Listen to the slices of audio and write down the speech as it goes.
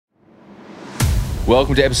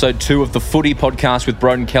Welcome to episode 2 of the Footy Podcast with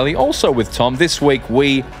Broden Kelly, also with Tom. This week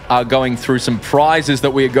we are going through some prizes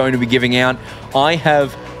that we are going to be giving out. I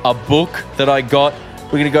have a book that I got.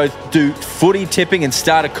 We're going to go do footy tipping and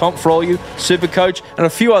start a comp for all you, Super Coach, and a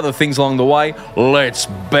few other things along the way. Let's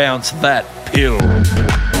bounce that pill.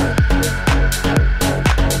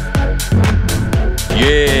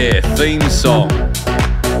 Yeah, theme song.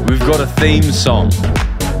 We've got a theme song.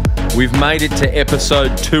 We've made it to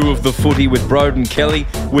episode 2 of the Footy with Broden Kelly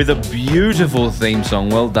with a beautiful theme song.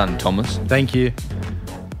 Well done, Thomas. Thank you.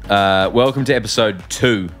 Welcome to episode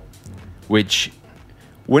 2, which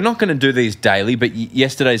we're not going to do these daily, but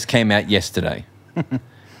yesterday's came out yesterday.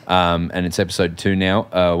 And it's episode 2 now.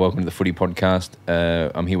 Welcome to the Footy Podcast.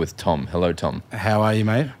 I'm here with Tom. Hello, Tom. How are you,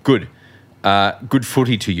 mate? Good. Good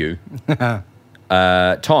footy to you.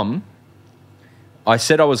 Tom, I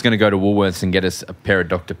said I was going to go to Woolworths and get us a pair of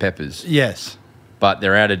Dr. Peppers. Yes. But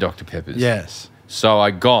they're out of Dr. Peppers. Yes. So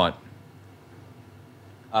I got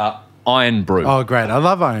Iron-Bru. Oh, great. I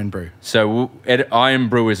love Iron-Bru. So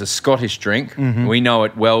Iron-Bru is a Scottish drink. Mm-hmm. We know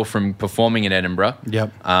it well from performing at Edinburgh.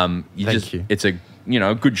 Yep. Thank you. It's a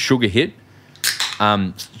good sugar hit.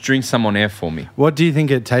 Drink some on air for me. What do you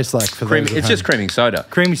think it tastes like for those at It's home? just creamy soda.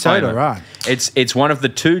 Creamy soda, right. It's one of the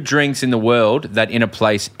 2 drinks in the world that in a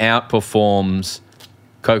place outperforms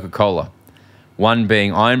Coca-Cola. One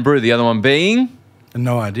being Iron-Bru, the other one being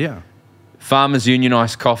No idea. Farmers Union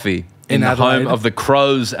Iced Coffee in the Adelaide. home of the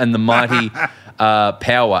Crows and the mighty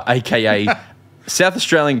Power, a.k.a. South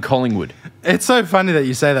Australian Collingwood. It's so funny that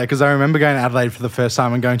you say that because I remember going to Adelaide for the first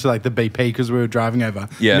time and going to like the BP because we were driving over,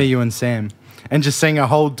 me, you and Sam, and just seeing a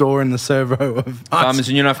whole door in the servo of Farmers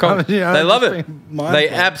Union Iced Coffee. They love it. They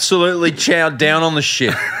absolutely chowed down on the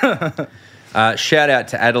shit. Shout out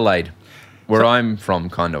to Adelaide, where I'm from,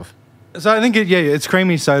 kind of. So I think, it's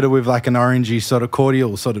creamy soda with like an orangey sort of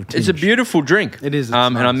cordial sort of tinge. It's a beautiful drink. It is. It's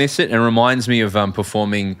And nice. I miss it. And it reminds me of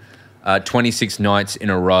performing 26 nights in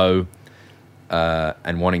a row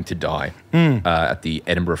and wanting to die at the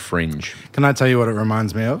Edinburgh Fringe. Can I tell you what it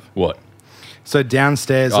reminds me of? What? So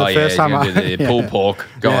downstairs, the first time pulled pork.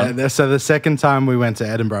 Go on. So the second time we went to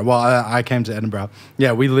Edinburgh, I came to Edinburgh.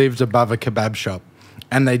 Yeah, we lived above a kebab shop.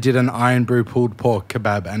 And they did an Iron-Bru pulled pork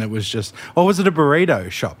kebab, and it was just... Or was it a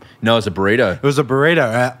burrito shop? No, it's a burrito. It was a burrito,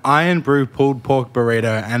 an Iron-Bru pulled pork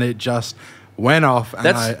burrito, and it just went off, and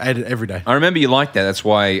I ate it every day. I remember you liked that. That's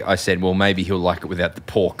why I said, well, maybe he'll like it without the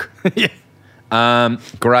pork. Yeah.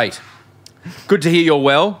 Great. Good to hear you're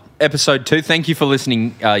well. Episode 2. Thank you for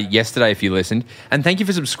listening yesterday if you listened. And thank you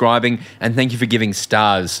for subscribing, and thank you for giving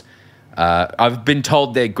stars. I've been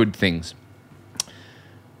told they're good things.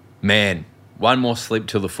 Man... One more sleep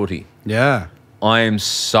till the footy. Yeah. I am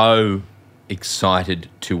so excited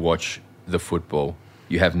to watch the football.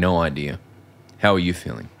 You have no idea. How are you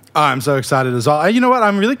feeling? Oh, I'm so excited as well. You know what?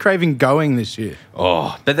 I'm really craving going this year.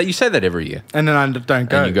 Oh, but you say that every year. And then I don't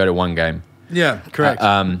go. And you go to one game. Yeah, correct.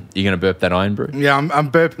 You're going to burp that Iron-Bru? Yeah,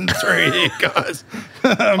 I'm burping through here,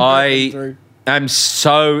 guys. I'm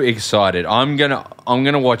so excited. I'm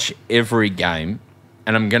gonna watch every game,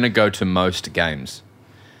 and I'm going to go to most games.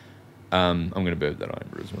 I'm going to burp that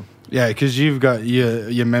Iron-Bru as well. Yeah, because you've got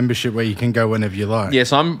your membership where you can go whenever you like.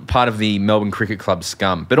 Yes, I'm part of the Melbourne Cricket Club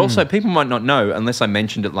scum. But also, people might not know, unless I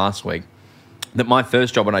mentioned it last week, that my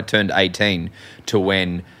first job when I turned 18 to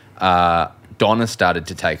when Donna started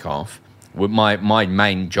to take off, my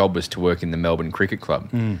main job was to work in the Melbourne Cricket Club.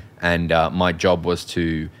 And my job was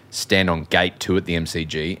to stand on gate 2 at the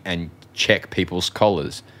MCG and check people's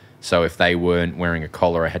collars. So if they weren't wearing a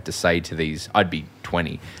collar, I had to say to these, I'd be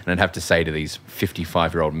 20, and I'd have to say to these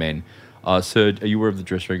 55-year-old men, sir, are you aware of the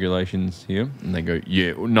dress regulations here? And they go,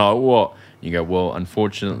 yeah. No, what? You go, well,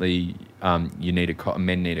 unfortunately, men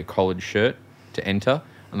need a collared shirt to enter.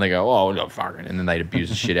 And they go, oh, no, fucking. And then they'd abuse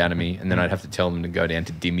the shit out of me. And then I'd have to tell them to go down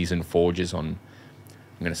to Dimmies and Forges on,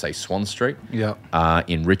 I'm going to say Swan Street,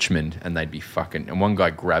 in Richmond, and they'd be fucking. And one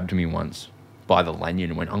guy grabbed me once by the lanyard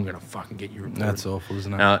and went, I'm going to fucking get you reported. That's awful,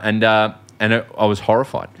 isn't it? I was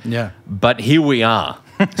horrified. Yeah. But here we are,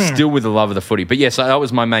 still with the love of the footy. But yes, that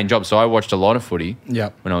was my main job. So I watched a lot of footy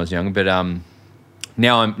when I was young. But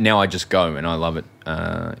now I just go and I love it.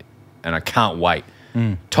 And I can't wait.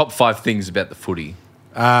 Top 5 things about the footy.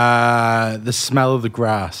 The smell of the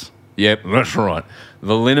grass. Yep, that's right.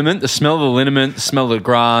 The smell of the liniment, the smell of the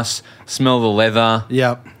grass, smell of the leather.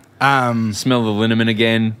 Yep. Smell of the liniment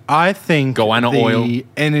again. I think Goanna oil. The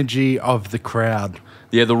energy of the crowd.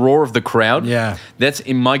 Yeah, the roar of the crowd. Yeah. That's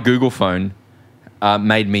in my Google phone.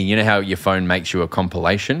 Made me, you know how your phone makes you a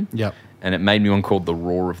compilation? Yep. And it made me one called The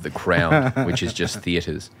Roar of the Crowd, which is just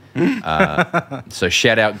theatres. So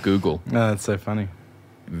shout out Google. Oh, that's so funny.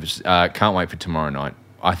 Can't wait for tomorrow night.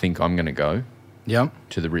 I think I'm going to go Yep.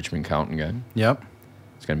 to the Richmond Carlton game. Yep.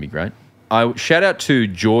 It's going to be great. Shout out to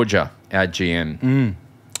Georgia, our GM,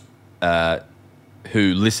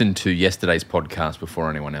 who listened to yesterday's podcast before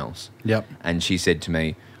anyone else. Yep. And she said to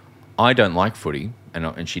me, I don't like footy,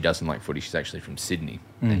 and she doesn't like footy. She's actually from Sydney.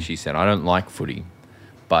 And she said, I don't like footy,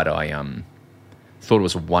 but I thought it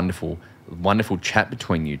was a wonderful chat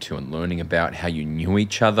between you two and learning about how you knew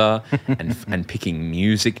each other and picking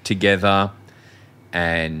music together.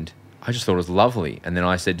 And I just thought it was lovely. And then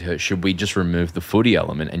I said to her, should we just remove the footy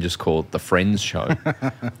element and just call it the Friends Show?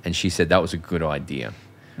 And she said that was a good idea.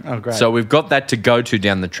 Oh, great. So we've got that to go to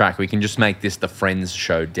down the track. We can just make this the Friends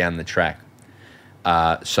Show down the track.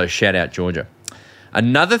 So shout out Georgia.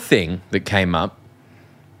 Another thing that came up,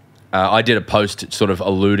 I did a post sort of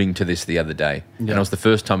alluding to this the other day. Yep. And it was the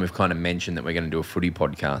first time we've kind of mentioned that we're going to do a footy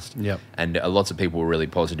podcast. Yep. And lots of people were really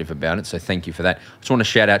positive about it, so thank you for that. I just want to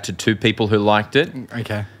shout out to 2 people who liked it.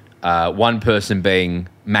 Okay. One person being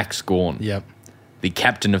Max Gawn, Yep. the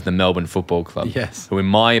captain of the Melbourne Football Club. Yes. Who, in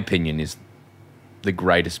my opinion, is the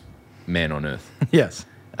greatest man on earth. Yes.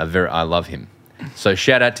 I love him. So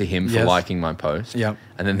shout out to him for Yes. liking my post. Yep.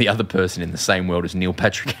 And then the other person in the same world is Neil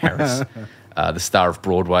Patrick Harris, the star of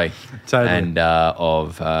Broadway. Totally. And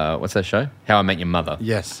of, what's that show? How I Met Your Mother.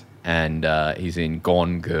 Yes. And he's in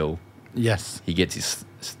Gone Girl. Yes. He gets his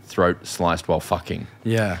throat sliced while fucking.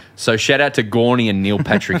 Yeah. So shout out to Gawny and Neil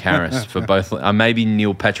Patrick Harris for both. Maybe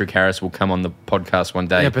Neil Patrick Harris will come on the podcast one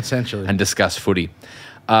day. Yeah, potentially. And discuss footy.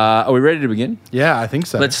 Are we ready to begin? Yeah, I think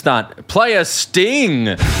so. Let's start. Play a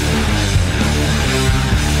sting.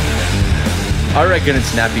 I reckon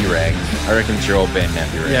it's Nappy Rags. I reckon it's your old band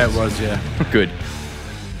Nappy Rags. Yeah, it was, yeah. Good.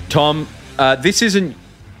 Tom, this isn't...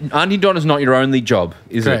 Auntie Donna's not your only job,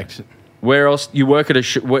 is Correct. it? Where else? You work at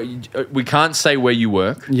we can't say where you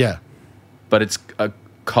work, Yeah. but it's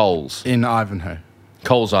Coles. In Ivanhoe.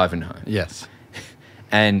 Coles Ivanhoe. Yes.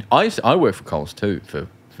 And I worked for Coles too for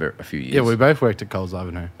a few years. Yeah, we both worked at Coles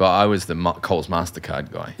Ivanhoe. But I was the Coles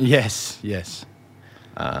MasterCard guy. Yes, yes.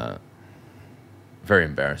 Very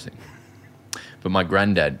embarrassing. But my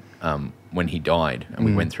granddad, when he died and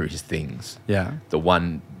we went through his things, Yeah. the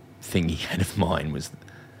one thing he had of mine was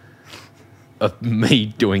of me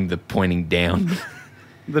doing the pointing down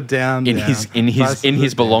The down in down.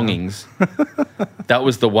 his belongings. That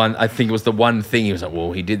was the one. I think it was the one thing he was like,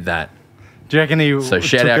 "Well, he did that." Do you reckon he So took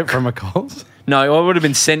shout out- it from a Coles? No, it would have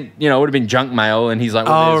been sent. It would have been junk mail, and he's like,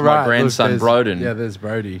 "Well, there's my grandson Look, Broden." Yeah, there's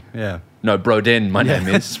Brody. Yeah. No, Broden, my name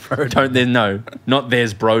is. it's Broden. Not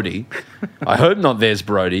there's Brody. I hope not there's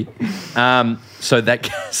Brody.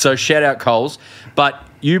 So shout out Coles. But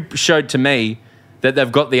you showed to me that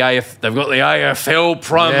they've got the AFL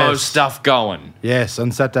promo Yes. stuff going. Yes,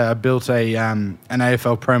 on Saturday I built an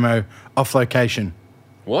AFL promo off location.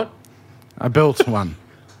 What? I built one.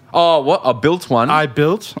 Oh, what? I built one.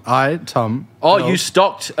 Tom. Oh, built you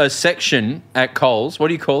stocked a section at Coles. What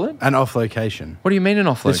do you call it? an off location. What do you mean an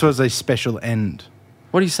off This location? was a special end.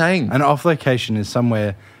 What are you saying? An off location is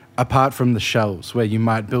somewhere apart from the shelves where you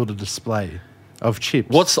might build a display of chips.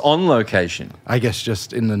 What's on location? I guess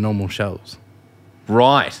just in the normal shelves.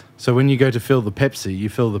 Right. So when you go to fill the Pepsi, you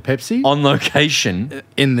fill the Pepsi On location.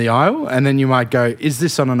 in the aisle, and then you might go, is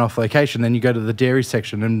this on an off location? Then you go to the dairy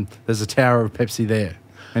section and there's a tower of Pepsi there.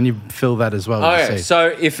 And you fill that as well. Okay,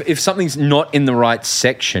 so if something's not in the right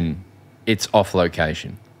section, it's off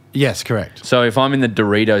location. Yes, correct. So if I'm in the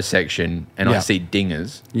Dorito section and I Yeah. see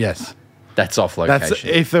dingers, Yes. that's off location. That's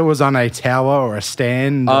if it was on a tower or a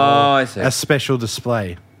stand or I see. a special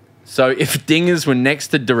display. So if dingers were next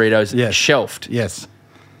to Doritos, Yes. shelved. Yes.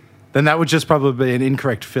 Then that would just probably be an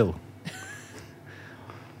incorrect fill.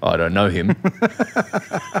 I don't know him.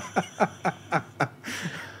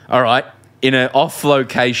 All right. In an off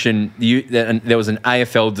location, there was an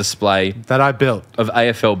AFL display That I built. of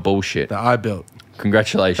AFL bullshit. That I built.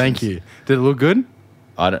 Congratulations. Thank you. Did it look good?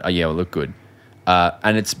 Yeah, it looked good.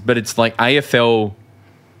 And it's like AFL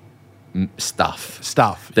stuff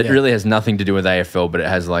Stuff. that yeah. really has nothing to do with AFL, but it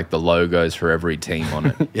has like the logos for every team on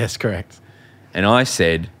it. Yes, correct. And I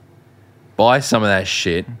said, buy some of that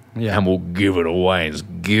shit Yeah. and we'll give it away as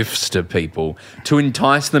gifts to people to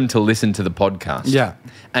entice them to listen to the podcast. Yeah.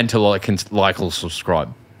 And to like or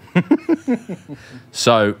subscribe.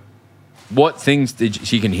 So, what things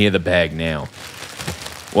did you can hear the bag now?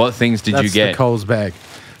 What things did That's you get? the Coles bag.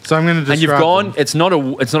 So I'm going to describe And you've gone.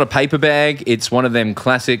 them. It's not a paper bag. It's one of them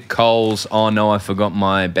classic Coles. Oh no, I forgot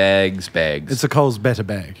my bags. It's a Coles better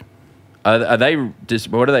bag. Are they just?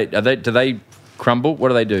 What are they? Do they crumble? What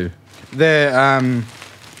do they do? They're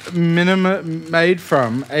made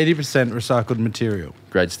from 80% recycled material.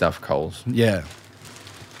 Great stuff, Coles. Yeah.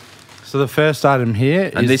 So the first item here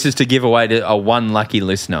is... And this is to give away to a one lucky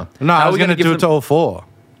listener. No, How I are was we going to give do them- it to all 4.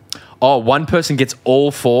 Oh, one person gets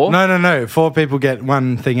all 4? No. 4 people get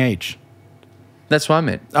one thing each. That's what I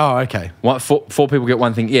meant. Oh, okay. Four people get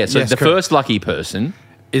one thing. Yeah, so Yes, the correct. first lucky person.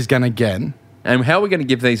 Is going to get... And how are we going to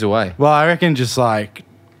give these away? Well, I reckon just like...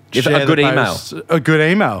 If share a good the email. post- A good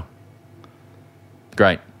email.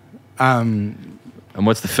 Great. And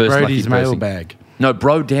what's the first Brody's lucky person? mailbag. No,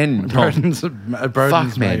 Broden. Tom. Broden's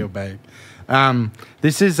Fuck, man. mailbag.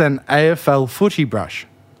 This is an AFL footy brush.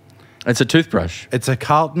 It's a toothbrush. It's a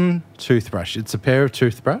Carlton toothbrush. It's a pair of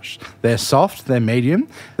toothbrush. They're soft. They're medium.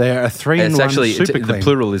 They're a 3-in-1 It's actually super the clean.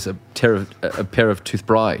 plural is a pair of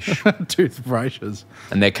toothbrush, Toothbrushes.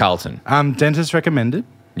 and they're Carlton. Dentist recommended.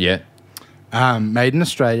 Yeah, Made in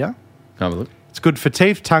Australia. have a look. It's good for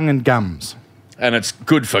teeth, tongue, and gums. And it's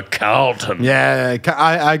good for Carlton. Yeah,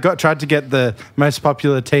 I tried to get the most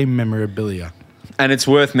popular team memorabilia. And it's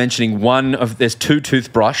worth mentioning there's 2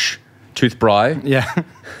 toothbrush. Yeah.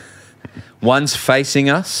 One's facing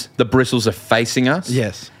us. The bristles are facing us.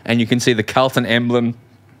 Yes. And you can see the Carlton emblem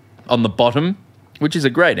on the bottom, which is a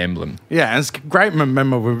great emblem. Yeah, and it's great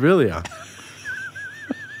memorabilia.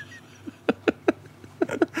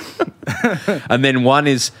 And then one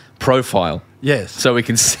is profile. Yes. So we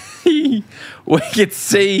can see what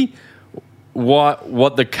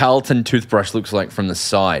the Carlton toothbrush looks like from the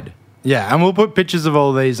side. Yeah, and we'll put pictures of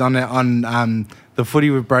all these on the Footy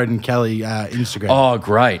with Broden Kelly Instagram. Oh,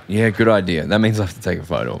 great. Yeah, good idea. That means I have to take a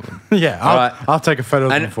photo of them. Yeah, Right. I'll take a photo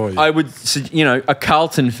of them And for you. I would, a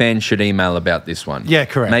Carlton fan should email about this one. Yeah,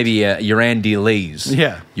 correct. Maybe your Andy Lees.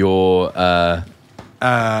 Yeah. Your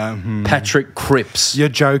Patrick Cripps. Your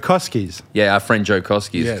Joe Koskis. Yeah, our friend Joe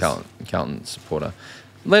Koski is Yes. a Carlton supporter.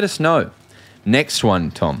 Let us know. Next one,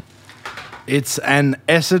 Tom. It's an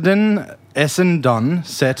Essendon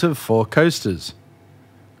set of 4 coasters.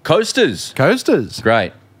 Coasters. Coasters.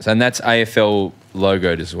 Great. And that's AFL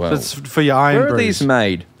logoed as well. That's for your Iron-Bru. Where are these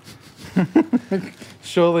made?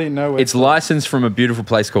 Surely nowhere. It's licensed from a beautiful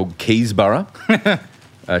place called Keysborough.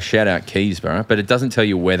 Shout out Keysborough. But it doesn't tell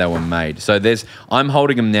you where they were made. So I'm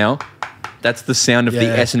holding them now. That's the sound of the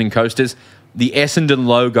Yeah. Essendon coasters. The Essendon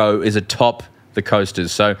logo is atop the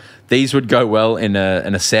coasters. So these would go well in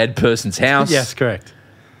a sad person's house. Yes, correct.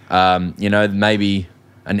 Maybe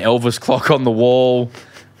an Elvis clock on the wall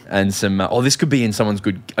and some... this could be in someone's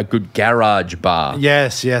a good garage bar.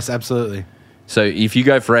 Yes, absolutely. So if you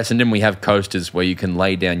go for Essendon, we have coasters where you can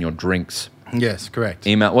lay down your drinks. Yes, correct.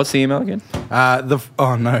 Email. What's the email again?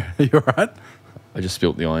 Oh, no. You're right. I just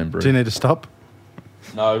spilt the Iron-Bru. Do you need to stop?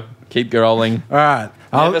 No. Keep rolling. All right.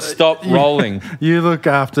 Never stop rolling. You look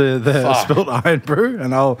after the Fuck. spilt Iron-Bru,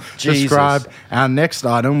 and I'll Jesus. describe our next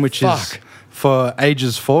item, which is Fuck. for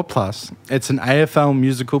ages 4+. It's an AFL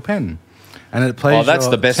musical pen, and it plays that's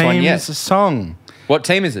your the best one yet. team's song, What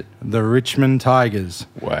team is it? the Richmond Tigers.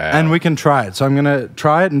 Wow. And we can try it. So I'm going to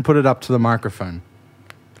try it and put it up to the microphone.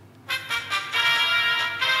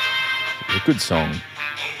 A good song.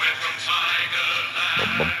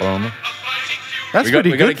 That's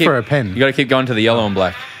pretty good for a pen. You got to keep going to the yellow and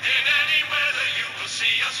black.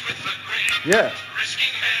 Yeah.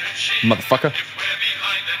 Motherfucker.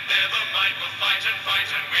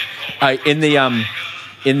 In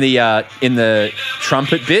the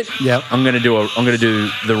trumpet bit, Yep. I'm gonna do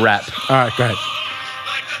the rap. All right, great.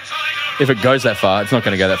 If it goes that far, it's not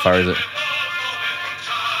gonna go that far, is it?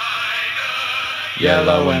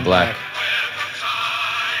 Yellow and black.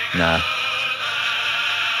 Nah.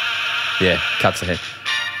 Yeah, cuts ahead.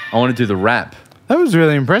 I want to do the rap. That was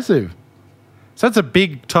really impressive. So that's a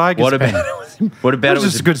big Tigers What pen. about what about It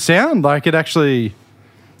was just a good sound. Like it actually,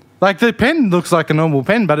 like the pen looks like a normal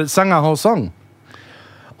pen, but it sung a whole song.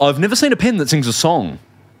 I've never seen a pen that sings a song.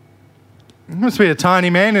 There must be a tiny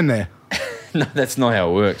man in there. No, that's not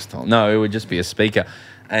how it works, Tom. No, it would just be a speaker.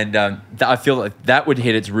 And I feel like that would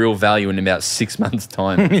hit its real value in about 6 months'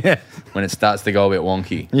 time. Yeah. When it starts to go a bit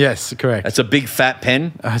wonky. Yes, correct. It's a big fat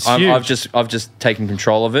pen. It's I've huge. just taken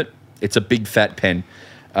control of it. It's a big fat pen.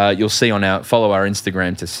 You'll see follow our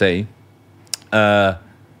Instagram to see.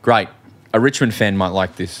 Great. A Richmond fan might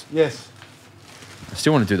like this. Yes. I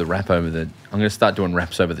still want to do the rap I'm going to start doing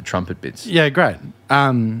raps over the trumpet bits. Yeah, great.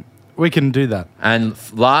 We can do that. And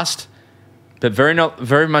last, but very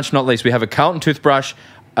much not least, we have a Carlton toothbrush,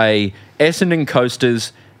 a Essendon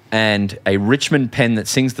coasters, and a Richmond pen that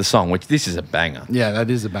sings the song, which this is a banger. Yeah, that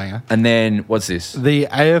is a banger. And then, what's this? The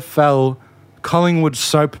AFL Collingwood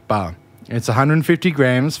soap bar. It's 150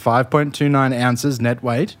 grams, 5.29 ounces net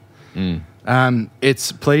weight.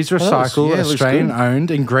 It's Please Recycle, yeah, it looks Australian-owned.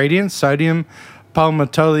 Ingredients, sodium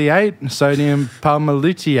palmitoleate, sodium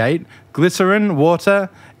palmolitiate, glycerin, water,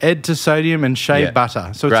 add to sodium, and shea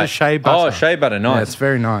butter. So it's Great. a shea butter. Oh, shea butter, nice. Yeah, it's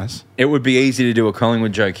very nice. It would be easy to do a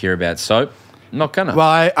Collingwood joke here about soap. I'm not gonna.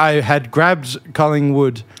 Well, I had grabbed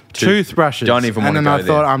Collingwood toothbrushes. Don't even want to go there. And then I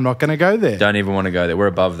thought, there. I'm not going to go there. Don't even want to go there. We're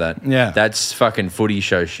above that. Yeah. That's fucking footy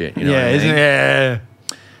show shit. You know what I mean? Isn't it? Yeah.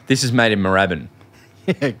 This is made in Moorabbin,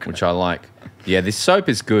 Yeah, which I like. Yeah, this soap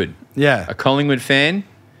is good. yeah. A Collingwood fan,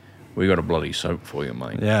 we got a bloody soap for you,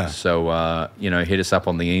 mate. Yeah. So, hit us up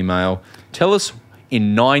on the email. Tell us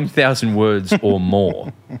in 9,000 words or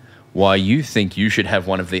more why you think you should have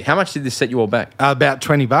one of the... How much did this set you all back? About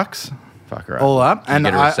 $20 Fucker up. all up. Did you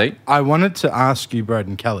get a receipt? I wanted to ask you,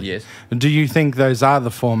 Broden Kelly. Yes. Do you think those are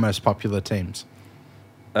the 4 most popular teams?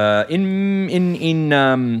 In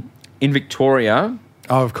Victoria...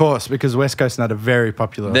 Oh, of course, because West Coast are very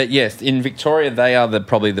popular. Yes, in Victoria, they are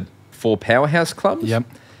probably the 4 powerhouse clubs. Yep.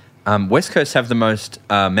 West Coast have the most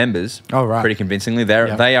members. Oh, right. Pretty convincingly.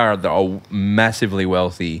 They are the massively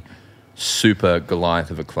wealthy, super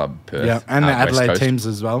Goliath of a club, Perth. Yeah, and the West Adelaide Coast. teams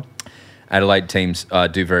as well. Adelaide teams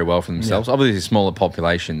do very well for themselves. Yeah. Obviously, smaller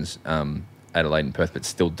populations, Adelaide and Perth, but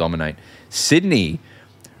still dominate. Sydney,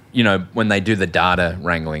 when they do the data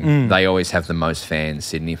wrangling, they always have the most fans,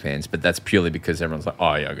 Sydney fans, but that's purely because everyone's like,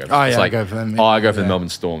 I go for them. I go for them. I go for the Melbourne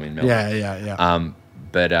Storm in Melbourne. Yeah.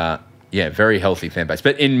 But very healthy fan base.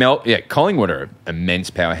 But in Collingwood are an immense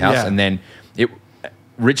powerhouse, Yeah. and then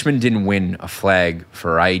Richmond didn't win a flag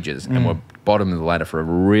for ages and were bottom of the ladder for a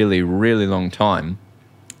really, really long time,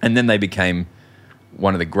 and then they became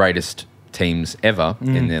one of the greatest teams ever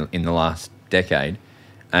in the last decade,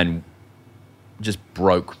 and just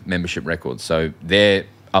broke membership records. So they're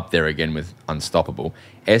up there again with unstoppable.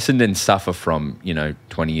 Essendon suffer from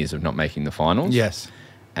 20 years of not making the finals. Yes.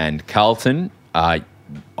 And Carlton,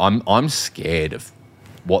 I'm scared of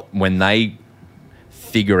when they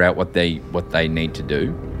figure out what they need to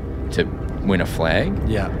do to win a flag,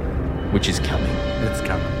 Yeah. which is coming. It's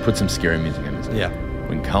coming. Put some scary music in it. Yeah.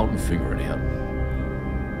 When Carlton figure it out,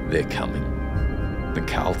 they're coming. The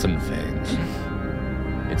Carlton fans.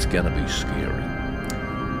 It's gonna be scary.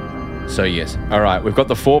 So yes, all right. We've got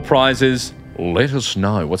the 4 prizes. Let us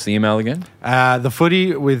know. What's the email again? The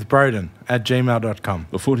footy with Broden at gmail.com.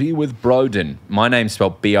 The Footy with Broden. My name's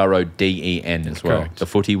spelled Broden as well. Correct. The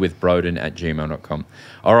Footy with Broden at gmail.com.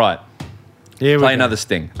 All right. Here we Play go. another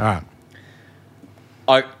sting. All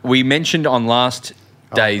right. We mentioned on last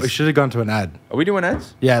days. We should have gone to an ad. Are we doing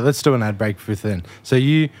ads? Yeah, let's do an ad break within. So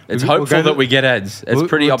It's hopeful that we get ads. It's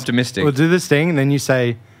pretty optimistic. We'll do this thing, and then you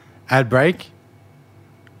say ad break,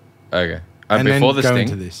 Okay. and Before then the go sting.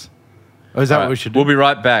 into this. Or is that All what right, we should do? We'll be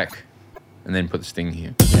right back. And then put the sting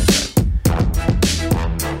here.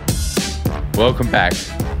 Welcome back.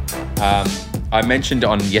 I mentioned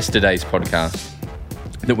on yesterday's podcast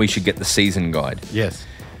that we should get the season guide. Yes.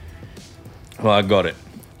 Well, I got it.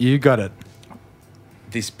 You got it.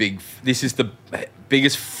 This is the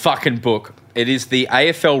biggest fucking book. It is the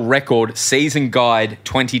AFL Record Season Guide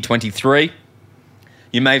 2023.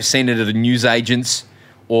 You may have seen it at a newsagent's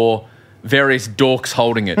or various dorks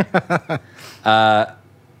holding it.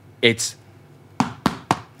 It's...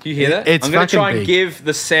 Do you hear that? It's I'm going to try fucking and big. give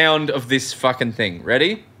the sound of this fucking thing.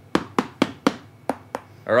 Ready?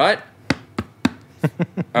 All right?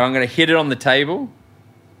 I'm going to hit it on the table.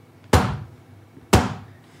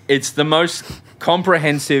 It's the most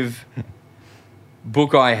comprehensive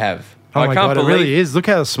book I have. Oh I my can't God, believe it really is. Look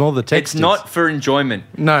how small the text it's is. not for enjoyment.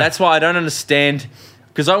 No. That's why I don't understand,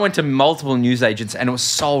 because I went to multiple newsagents and it was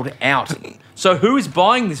sold out. So who is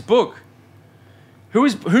buying this book?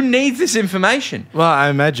 Who needs this information? Well, I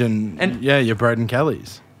imagine, And- your Broden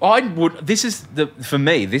Kellys. For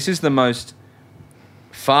me, this is the most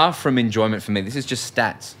far from enjoyment for me. This is just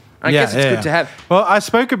stats. I guess it's good to have. Well,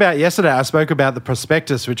 yesterday, I spoke about the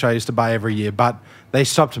prospectus, which I used to buy every year, but they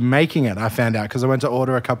stopped making it, I found out, because I went to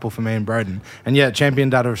order a couple for me and Broden. And Champion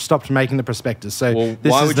Data have stopped making the prospectus. So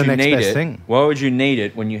this why is would the you next need best it? thing. Why would you need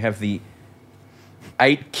it when you have the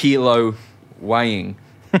 8 kilo weighing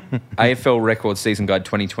AFL Record Season Guide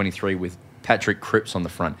 2023 with Patrick Cripps on the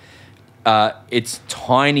front? It's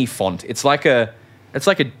tiny font. It's like a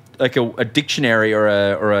dictionary or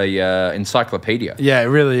a encyclopedia. Yeah, it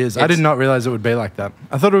really is. I did not realize it would be like that.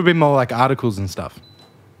 I thought it would be more like articles and stuff.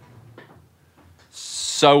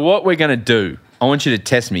 So what we're going to do, I want you to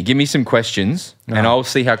test me. Give me some questions, and I'll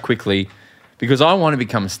see how quickly, because I want to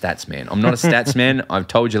become a stats man. I'm not a stats man. I've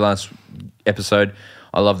told you last episode,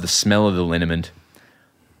 I love the smell of the liniment,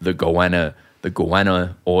 the guana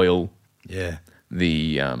oil,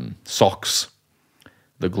 the socks,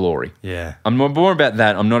 the glory. Yeah. I'm more about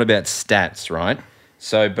that. I'm not about stats, right?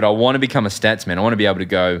 So, but I want to become a stats man. I want to be able to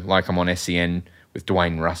go, like I'm on SEN with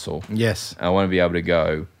Dwayne Russell. Yes. I want to be able to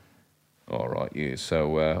go, all right, yeah.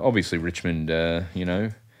 So obviously Richmond,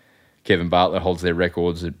 Kevin Bartlett holds their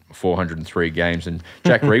records at 403 games, and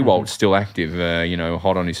Jack Rewalt's still active,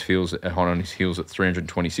 hot on his heels at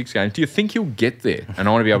 326 games. Do you think he'll get there? And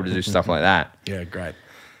I want to be able to do stuff like that. Yeah, great.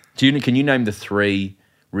 Can you name the 3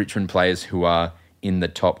 Richmond players who are in the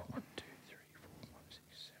top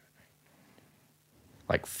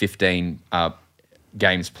 15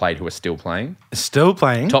 games played who are still playing? Still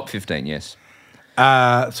playing? Top 15, yes.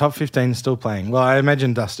 Top 15 still playing. Well, I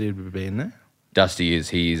imagine Dusty would be in there. Dusty is.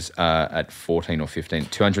 He's at 14 or 15.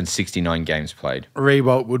 269 games played.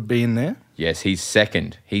 Rewalt would be in there. Yes, he's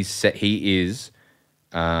second. He is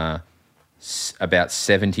about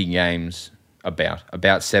 70 games.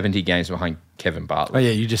 About 70 games behind Kevin Bartlett. Oh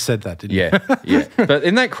yeah, you just said that, didn't you? Yeah. But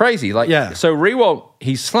isn't that crazy? So Rewalt,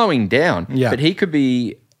 he's slowing down. Yeah. But he could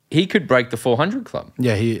break the 400 club.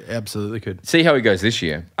 Yeah, he absolutely could. See how he goes this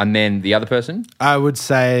year. And then the other person? I think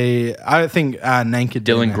Nank could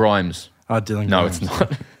Dylan Grimes. Oh, Dylan No, Grimes. it's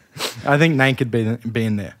not. I think Nank could be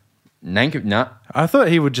in there. Nank, no. I thought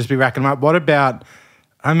he would just be racking them up. What about,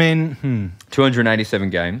 287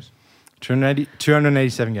 games.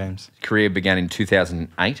 287 games. Career began in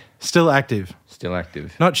 2008. Still active.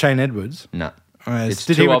 Not Shane Edwards. No. It's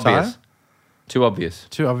did too he retire? obvious. Too obvious.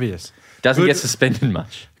 Too obvious. Doesn't get suspended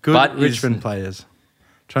much. Good Richmond players.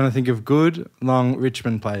 Trying to think of good, long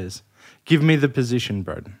Richmond players. Give me the position,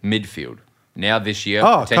 Broden. Midfield. Now this year,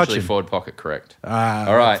 Oh, potentially Cochin. forward pocket, correct.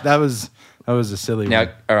 All right. That was a silly Now, one.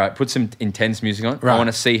 all right, put some intense music on. Right. I want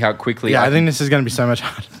to see how quickly Yeah, I think this is going to be so much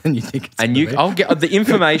harder than you think it's going to be. I'll get the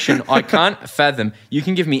information I can't fathom. You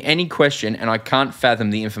can give me any question and I can't fathom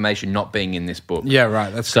the information not being in this book. Yeah,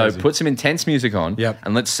 right. That's So crazy. put some intense music on. Yep.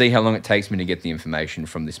 And let's see how long it takes me to get the information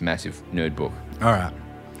from this massive nerd book. All right.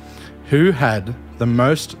 Who had the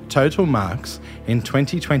most total marks in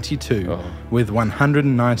 2022 with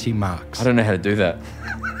 190 marks? I don't know how to do that.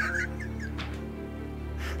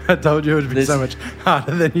 I told you it would be so much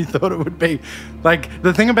harder than you thought it would be. Like,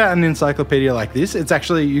 the thing about an encyclopedia like this, it's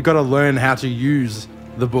actually, you got to learn how to use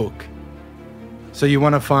the book. So you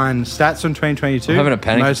want to find stats from 2022. I'm having a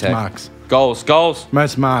panic most attack. marks. Goals.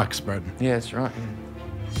 Most marks, Broden. Yeah, that's right.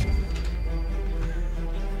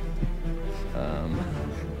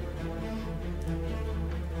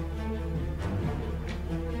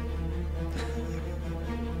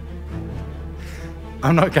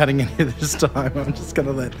 I'm not cutting any of this time. I'm just going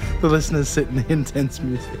to let the listeners sit in the intense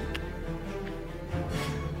music.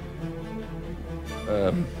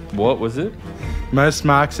 What was it? Most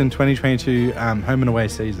marks in 2022 home and away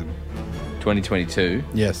season. 2022.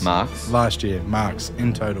 Yes. Marks. Last year, marks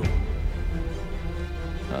in total.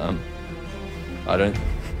 I don't.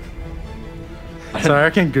 So I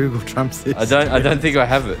reckon Google trumps this. I don't think I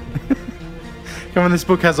have it. Come on, this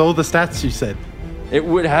book has all the stats you said. It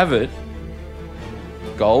would have it.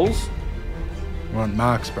 Goals. I want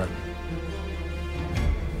marks, bro.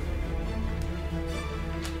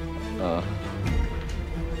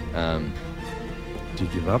 Did you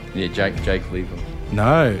give up? Yeah, Jake Lever.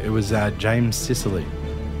 No, it was James Sicily.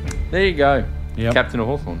 There you go. Yep. Captain of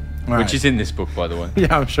Hawthorn, Right. which is in this book, by the way.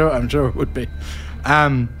 Yeah, I'm sure it would be.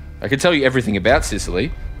 I can tell you everything about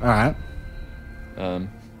Sicily. All right.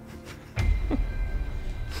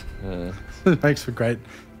 It makes for great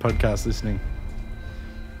podcast listening.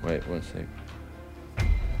 Wait, 1 sec.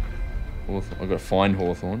 Hawthorn. I've got to find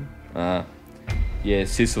Hawthorn. Yeah,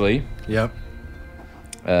 Sicily. Yep.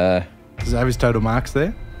 Uh, Does it have his total marks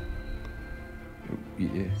there?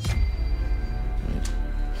 yeah.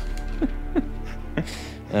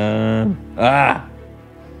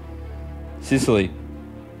 Sicily.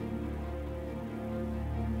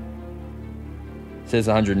 Says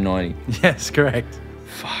 190. Yes, correct.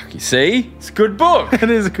 Fuck, you see? It's a good book. It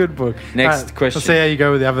is a good book. Next question. Let's see how you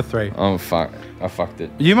go with the other three. Oh, fuck. I fucked it.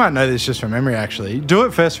 You might know this just from memory, actually. Do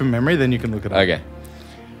it first from memory, then you can look it up. Okay.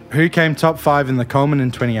 Who came top 5 in the Coleman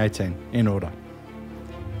in 2018, in order?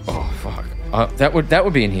 Oh, fuck. That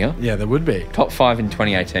would be in here. Yeah, there would be. Top 5 in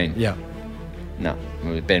 2018. Yeah. No, it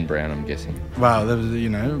was Ben Brown, I'm guessing. Well, there was,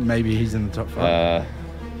 maybe he's in the top 5.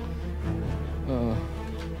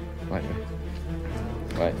 Wait.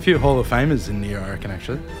 A few Hall of Famers in the I reckon,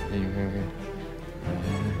 actually.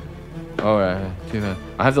 I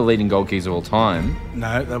have the leading goal kickers of all time.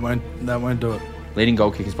 No, that won't do it. Leading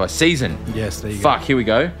goal kickers by season. Yes, there you go. Fuck, here we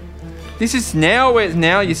go. This is now where it's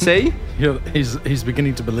now, you see? He's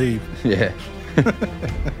beginning to believe. Yeah.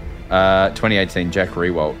 2018, Jack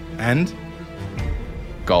Rewalt. And?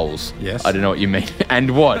 Goals. Yes. I don't know what you mean.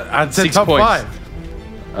 And what? I'd say 6 top points.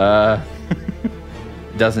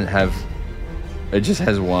 5. Doesn't have... It just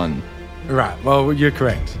has 1. Right. Well, you're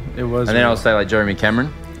correct. It was. And then I'll say like Jeremy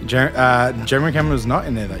Cameron. Jeremy Cameron was not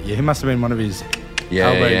in there that year. He must have been one of his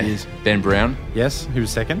elbow years. Ben Brown. Yes, he was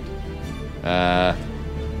second.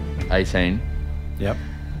 18. Yep.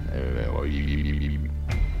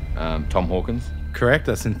 Tom Hawkins. Correct.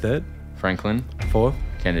 That's in third. Franklin. Fourth.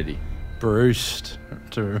 Kennedy. Bruce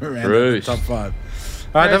to round Bruce. out the top 5.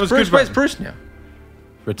 All right, that was Bruce. good. Where's Bruce now?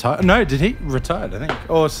 Retired? No, did he retired? I think.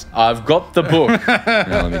 Or I've got the book.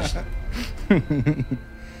 No, let me just...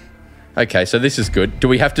 Okay, so this is good. Do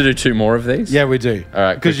we have to do 2 more of these? yeah, we do. All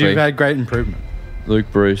right, because quickly. you've had great improvement. Luke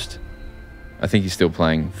Bruce. I think he's still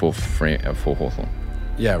playing for Hawthorn.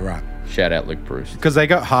 Yeah, right. Shout out Luke Bruce. Because they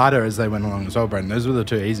got harder as they went along as well, Brendan. Those were the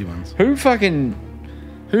 2 easy ones. Who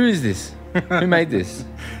is this? Who made this?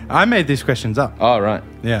 I made these questions up. Oh, right.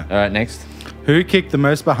 Yeah. All right, next. Who kicked the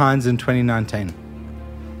most behinds in 2019?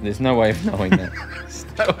 There's no way of knowing that. There's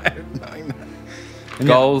no way of knowing that. And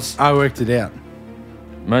Goals. yeah, I worked it out.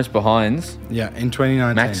 Most behinds. Yeah, in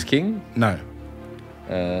 2019. Max King? No.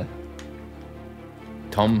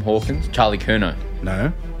 Tom Hawkins? Charlie Curnow?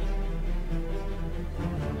 No.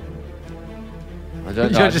 I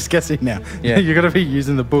don't You're know. just guessing now. Yeah. You've got to be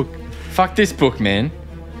using the book. Fuck this book, man.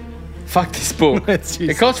 Fuck this book. Let's use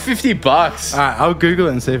It costs $50. All right, I'll Google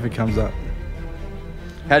it and see if it comes up.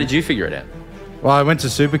 How did you figure it out? Well, I went to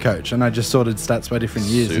Supercoach and I just sorted stats by different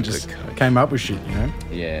years and just Supercoach. came up with shit, you know?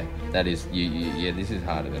 Yeah, that is... Yeah, this is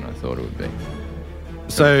harder than I thought it would be.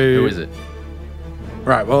 So... Who is it?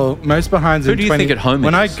 Right, well, most behinds Who in do you 20... think at home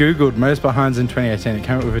When it I is? Googled most behinds in 2018, it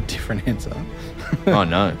came up with a different answer. Oh,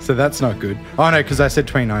 no. So that's not good. Oh, no, because I said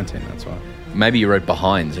 2019, that's why. Maybe you wrote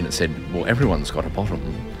behinds and it said, well, everyone's got a bottom.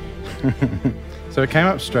 So it came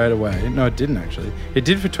up straight away. No, it didn't actually. It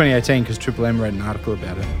did for 2018 because Triple M wrote an article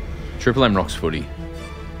about it. Triple M rocks footy.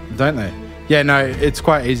 Don't they? Yeah, no, it's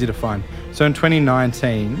quite easy to find. So in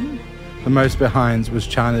 2019, the most behinds was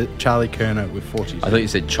Charlie Curnow with 40. I thought you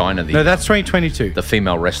said China. No, that's 2022. The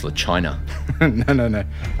female wrestler China. No.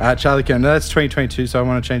 Charlie Curnow. No, that's 2022, so I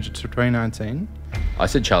want to change it to 2019. I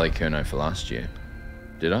said Charlie Curnow for last year.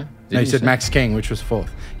 Did I? No, you said say? Max King, which was 4th.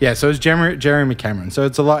 Yeah, so it's Jeremy Cameron. So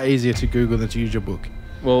it's a lot easier to Google than to use your book.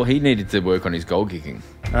 Well, he needed to work on his goal kicking.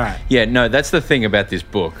 All right. Yeah, no, that's the thing about this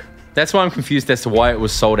book. That's why I'm confused as to why it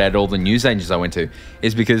was sold out at all the news agents I went to,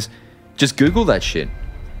 is because just Google that shit.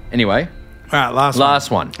 Anyway, All right,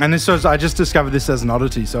 last one. And this was, I just discovered this as an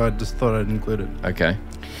oddity, so I just thought I'd include it. Okay.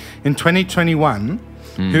 In 2021,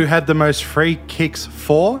 who had the most free kicks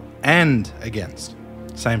for and against?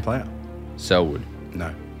 Same player. Selwood.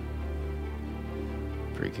 No.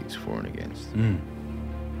 Free kicks for and against.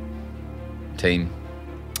 Team.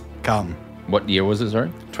 Carlton. What year was it, sorry?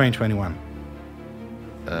 2021.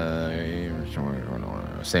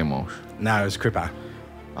 Sam Walsh. No, it was Cripper.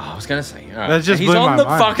 Oh, I was going to say. All right. That just He's blew on my the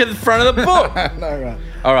mind. fucking front of the book. No, right.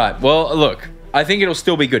 All right. Well, look, I think it'll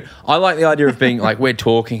still be good. I like the idea of being like, we're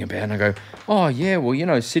talking about, and I go, oh, yeah, well, you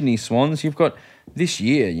know, Sydney Swans, you've got this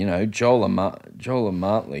year, you know, Joel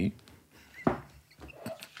Martley.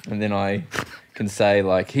 And then I can say,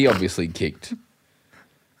 like, he obviously kicked.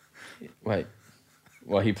 Wait.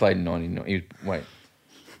 Well, he played in 99. Wait.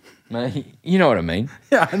 No, you know what I mean.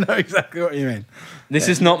 Yeah, I know exactly what you mean. This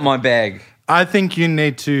is not my bag. I think you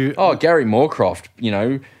need to... Oh, Gary Moorcroft, you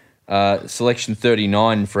know, selection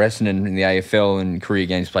 39 for Essendon in the AFL and career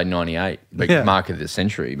games played 98. Like Yeah. mark of the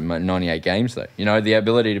century, 98 games though. You know, the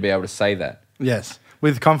ability to be able to say that. Yes,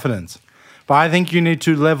 with confidence. But I think you need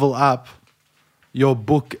to level up your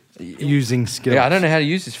book using skills. Yeah, I don't know how to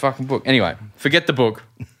use this fucking book. Anyway, forget the book.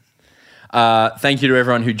 Thank you to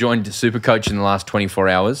everyone who joined Supercoach in the last 24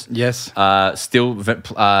 hours. Yes. Still,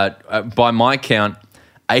 by my count,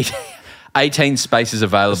 18 spaces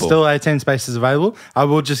available. Still 18 spaces available. I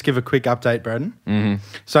will just give a quick update, Braden. Mm-hmm.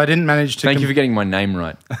 So I didn't manage to... Thank you for getting my name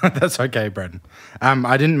right. That's okay, Braden.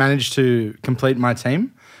 I didn't manage to complete my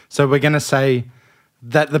team. So we're going to say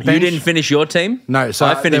that the bench... You didn't finish your team? No. So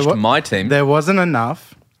I finished my team. There wasn't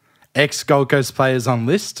enough ex-Gold Coast players on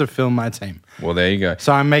lists to fill my team. Well, there you go.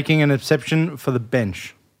 So I'm making an exception for the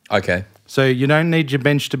bench. Okay. So you don't need your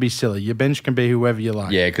bench to be silly. Your bench can be whoever you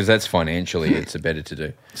like. Yeah, because that's financially, it's better to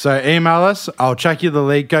do. So email us. I'll chuck you the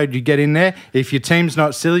league code. You get in there. If your team's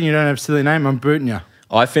not silly, you don't have a silly name, I'm booting you.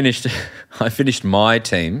 I finished my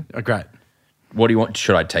team. Oh, great. What do you want?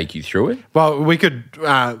 Should I take you through it? Well, we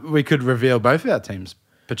could reveal both of our teams,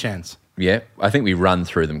 perchance. Yeah, I think we run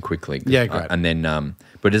through them quickly. Yeah, great. And then,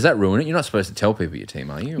 but does that ruin it? You're not supposed to tell people your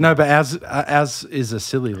team, are you? No, but ours is a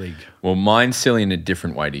silly league. Well, mine's silly in a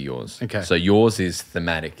different way to yours. Okay. So yours is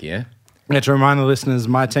thematic, yeah? Yeah, to remind the listeners,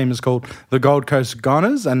 my team is called the Gold Coast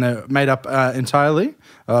Goners, and they're made up entirely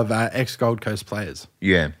of ex-Gold Coast players.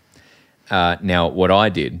 Yeah. Now, what I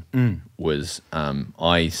did was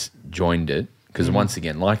joined it because once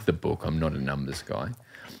again, like the book, I'm not a numbers guy.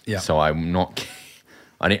 Yeah. So I'm not.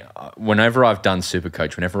 Whenever I've done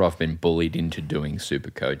Supercoach, whenever I've been bullied into doing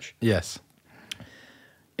Supercoach, Yes.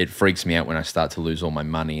 it freaks me out when I start to lose all my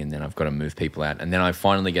money and then I've got to move people out. And then I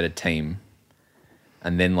finally get a team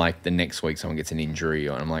and then like the next week someone gets an injury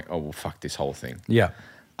and I'm like, oh, well, fuck this whole thing. Yeah.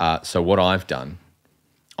 So what I've done,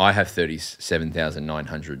 I have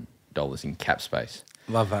 $37,900 in cap space.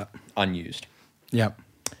 Love that. Unused. Yep.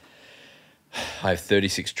 I have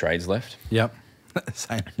 36 trades left. Yep.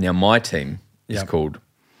 Same. Now my team is Yep. called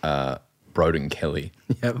Broden Kelly.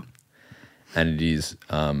 Yep. And it is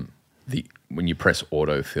when you press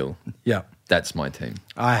autofill, Yep. that's my team.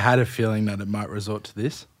 I had a feeling that it might resort to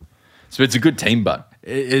this. So it's a good team, but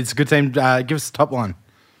It's a good team. Give us the top line.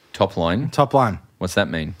 top line. Top line. What's that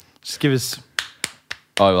mean? Just give us...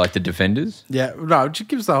 Oh, like the defenders? Yeah. No, just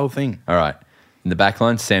give us the whole thing. All right. In the back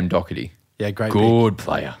line, Sam Doherty. Yeah, great. Good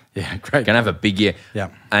player. Big. Yeah, great. Going to have a big year. Yeah.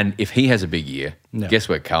 And if he has a big year, Yeah. guess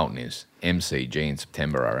where Carlton is? MCG in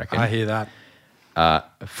September, I reckon. I hear that.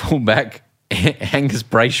 Fullback, Angus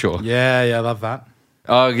Brayshaw. Yeah, I love that.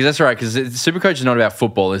 Oh, 'cause that's right, because Supercoach is not about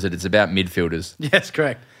football, is it? It's about midfielders. Yes,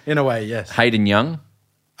 correct. In a way, yes. Hayden Young.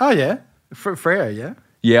 Oh, yeah. Freo, yeah.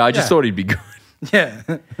 Yeah, I just Yeah. thought he'd be good. Yeah.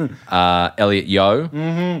 Elliot Yeo.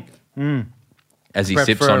 As he Prepped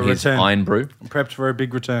sips for a on his return. Iron-Bru. Prepped for a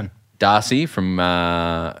big return. Darcy from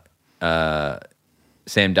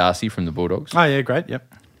Sam Darcy from the Bulldogs. Oh, yeah, great.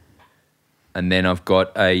 Yep. And then I've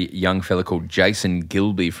got a young fella called Jason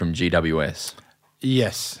Gilby from GWS.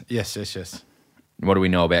 Yes. What do we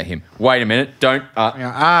know about him? Wait a minute. Don't.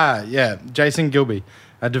 Yeah. Jason Gilby,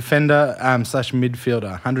 a defender / midfielder,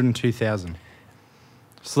 102,000.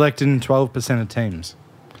 Selected in 12% of teams.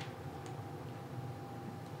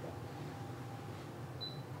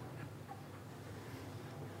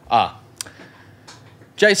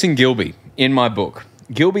 Jason Gilby, in my book.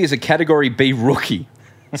 Gilby is a Category B rookie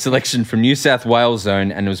selection from New South Wales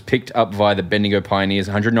zone and was picked up via the Bendigo Pioneers,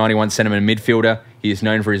 191 centimetre midfielder. He is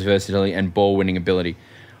known for his versatility and ball-winning ability.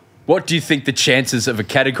 What do you think the chances of a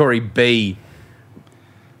Category B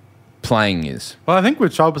playing is? Well, I think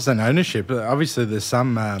with 12% ownership, obviously there's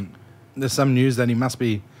some news that he must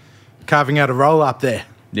be carving out a role up there.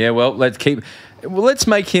 Yeah, well, let's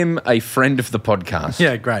make him a friend of the podcast.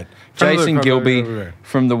 Yeah, great. Jason Gilby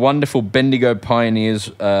from the wonderful Bendigo Pioneers,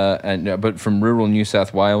 but from rural New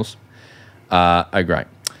South Wales. Great.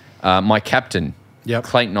 My captain, Yep.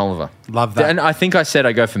 Clayton Oliver. Love that. And I think I said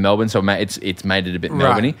I go for Melbourne, so it's made it a bit Right,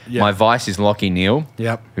 Melbourne-y. yeah. My vice is Lockie Neal,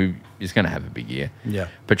 Yep. who is going to have a big year. Yeah.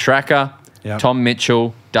 Petraka, Yep. Tom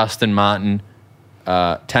Mitchell, Dustin Martin,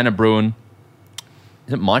 Tanner Bruin.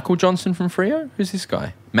 Is it Michael Johnson from Freo? Who's this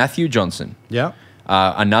guy? Matthew Johnson. Yeah.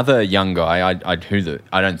 Another young guy. I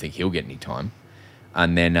don't think he'll get any time.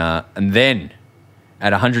 And then at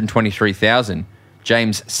 123,000,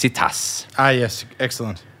 James Sitas. Yes.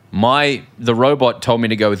 Excellent. The robot told me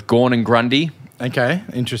to go with Gawn and Grundy Okay.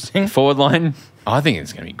 Interesting. forward line. I think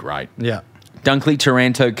it's going to be great. Yeah. Dunkley,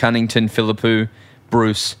 Taranto, Cunnington, Philippou,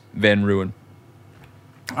 Bruce, Van Ruin.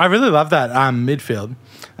 I really love that midfield,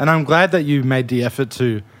 and I'm glad that you made the effort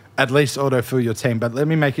to at least autofill your team. But let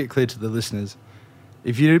me make it clear to the listeners: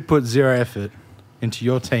 if you put zero effort into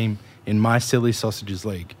your team in my silly sausages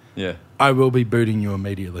league, Yeah. I will be booting you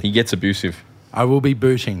immediately. He gets abusive. I will be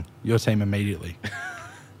booting your team immediately.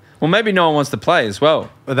 Well, maybe no one wants to play as well.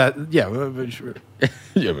 But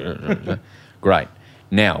Great.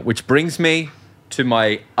 Now, which brings me to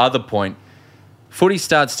my other point. Footy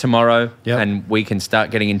starts tomorrow, Yep. and we can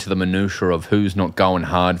start getting into the minutiae of who's not going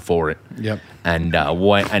hard for it. Yep. And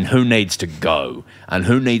and who needs to go, and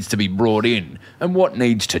who needs to be brought in, and what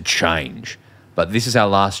needs to change. But this is our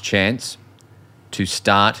last chance to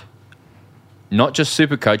start not just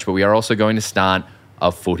Supercoach, but we are also going to start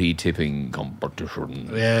a footy tipping competition.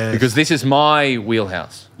 Yes. Because this is my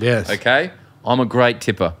wheelhouse. Yes. Okay? I'm a great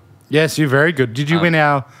tipper. Yes, you're very good. Did you win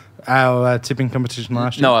our tipping competition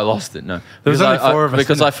last year? No, I lost it. No, There was Because only four of us,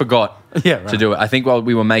 because didn't I forgot Yeah, right. to do it. I think while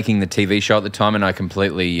we were making the TV show at the time, and I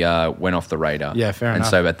completely went off the radar. Yeah, fair and enough.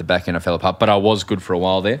 so at the back end, I fell apart. But I was good for a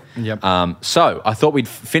while there. Yep. So I thought we'd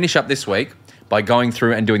finish up this week by going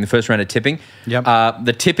through and doing the first round of tipping. Yep.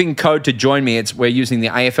 The tipping code to join me, we're using the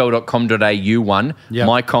afl.com.au one. Yep.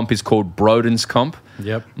 My comp is called Broden's comp.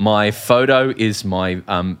 Yep. My photo is my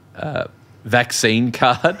vaccine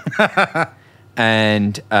card.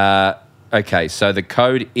 And okay, so the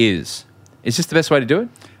code is this the best way to do it?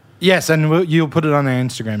 Yes, and you'll put it on our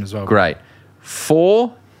Instagram as well. Great.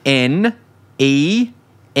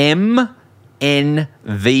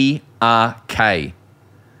 4NEMNVRK.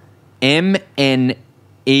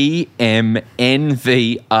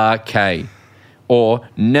 MNEMNVRK or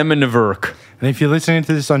Nemenverk. And if you're listening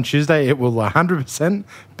to this on Tuesday, it will 100%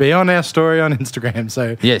 be on our story on Instagram.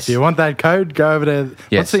 So yes. If you want that code, go over there.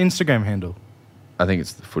 Yes. What's the Instagram handle? I think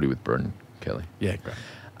it's the Footy with Brendan Kelly. Yeah, great.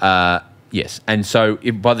 Yes. And so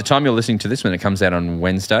by the time you're listening to this, when it comes out on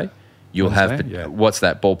Wednesday, you'll have, what's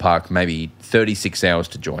that, ballpark, maybe 36 hours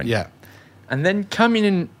to join. Yeah. And then come in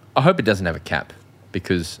and I hope it doesn't have a cap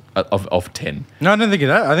because of 10. No, I don't think it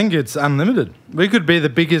does. I think it's unlimited. We could be the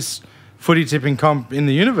biggest footy tipping comp in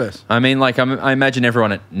the universe. I mean, like, I imagine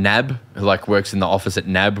everyone at NAB, who, like, works in the office at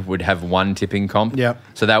NAB, would have one tipping comp. Yeah.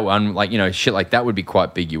 So that one, like, you know, shit like that would be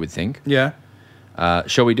quite big, you would think. Yeah.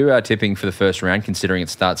 Shall we do our tipping for the first round, considering it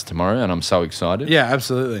starts tomorrow, and I'm so excited? Yeah,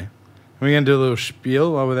 absolutely. We're going to do a little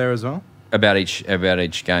spiel while we're there as well. About each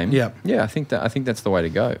game. Yeah. Yeah, I think that's the way to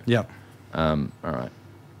go. Yeah. All right.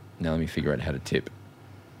 Now let me figure out how to tip.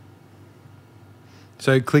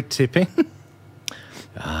 So click tipping.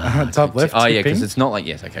 Top left. Oh tipping. yeah, because it's not like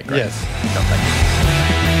Okay, great. Yes.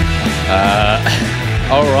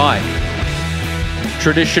 All right.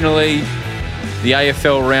 Traditionally, the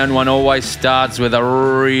AFL round one always starts with a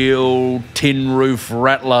real tin roof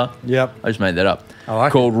rattler. Yep. I just made that up. I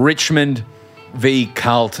like called Richmond v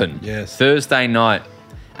Carlton. Yes. Thursday night.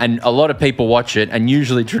 And a lot of people watch it, and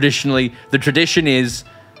usually, traditionally, the tradition is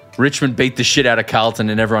Richmond beat the shit out of Carlton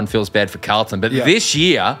and everyone feels bad for Carlton. But this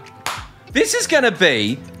year, this is going to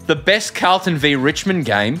be the best Carlton v Richmond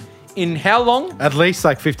game in how long? At least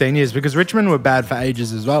like 15 years, because Richmond were bad for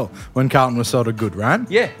ages as well when Carlton was sort of good, right?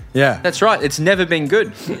 Yeah. Yeah. That's right. It's never been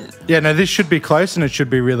good. Yeah, no, this should be close and it should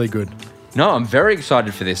be really good. No, I'm very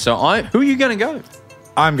excited for this. So who are you going to go?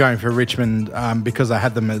 I'm going for Richmond because I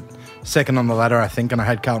had them at second on the ladder, I think, and I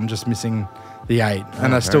had Carlton just missing the 8.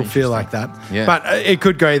 And I still feel like that. Yeah. But it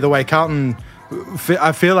could go either way. Carlton,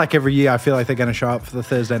 I feel like every year, I feel like they're going to show up for the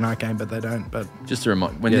Thursday night game, but they don't. But just a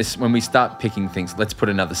reminder, when we start picking things, let's put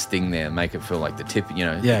another sting there and make it feel like the tip,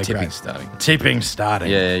 the tipping's starting. Tipping starting.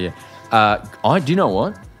 Yeah. Do you know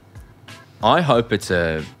what? I hope it's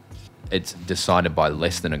decided by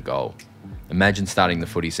less than a goal. Imagine starting the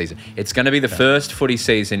footy season. It's going to be the first footy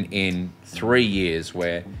season in 3 years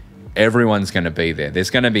where everyone's going to be there. There's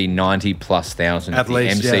going to be 90+ thousand at the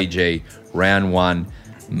least, MCG, round 1,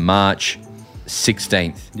 March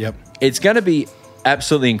 16th. Yep. It's going to be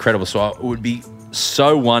absolutely incredible. So it would be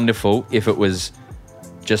so wonderful if it was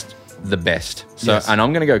just the best. So, and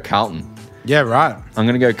I'm going to go Carlton. Yeah, right. I'm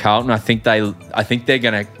going to go Carlton. I think they're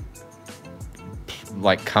going to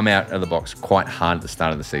come out of the box quite hard at the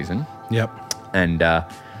start of the season. Yep. And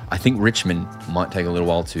I think Richmond might take a little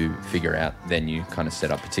while to figure out their new kind of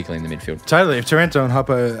setup, particularly in the midfield. Totally. If Taranto and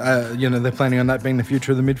Hopper, they're planning on that being the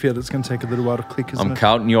future of the midfield, it's going to take a little while to click, isn't it? I'm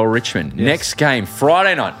Carlton, you're Richmond. Yes. Next game,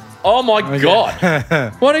 Friday night. Oh, my God.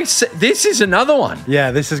 This is another one.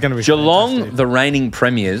 Yeah, this is going to be Geelong, fantastic. the reigning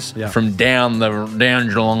premiers from down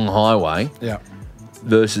Geelong Highway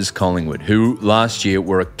versus Collingwood, who last year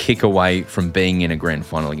were a kick away from being in a grand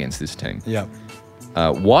final against this team. Yeah.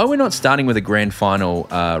 Why we're not starting with a grand final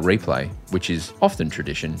replay, which is often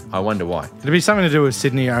tradition, I wonder why. It'd be something to do with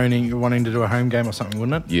Sydney wanting to do a home game or something,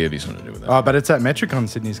 wouldn't it? Yeah, it'd be something to do with that. Oh, but it's at Metricon,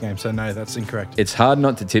 Sydney's game, so no, that's incorrect. It's hard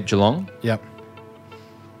not to tip Geelong. Yep.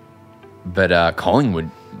 But Collingwood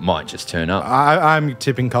might just turn up. I'm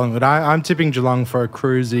tipping Collingwood. I'm tipping Geelong for a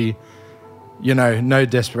cruisy, no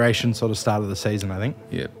desperation sort of start of the season, I think.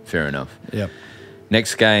 Yeah, fair enough. Yep.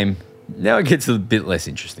 Next game, now it gets a bit less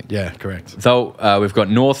interesting. Yeah, correct. So we've got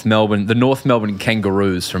the North Melbourne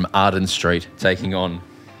Kangaroos from Arden Street taking on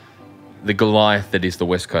the Goliath that is the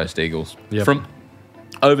West Coast Eagles from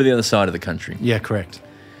over the other side of the country. Yeah, correct.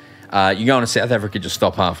 You go to South Africa, just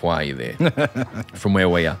stop halfway, you're there from where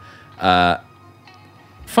we are.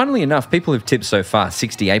 Funnily enough, people who've tipped so far,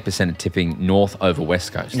 68% are tipping North over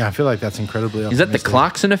West Coast. Yeah, I feel like that's incredibly optimistic. Is that the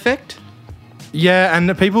Clarkson effect? Yeah,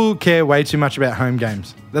 and people care way too much about home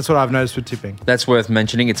games. That's what I've noticed with tipping. That's worth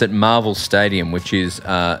mentioning. It's at Marvel Stadium, which is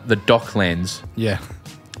the Docklands. Yeah.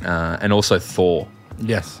 And also Thor.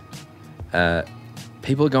 Yes.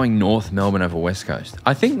 People are going North Melbourne over West Coast.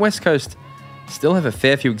 I think West Coast still have a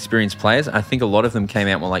fair few experienced players. I think a lot of them came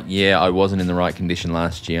out and were like, I wasn't in the right condition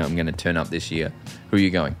last year. I'm going to turn up this year. Who are you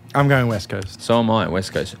going? I'm going West Coast. So am I,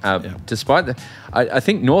 West Coast. Despite I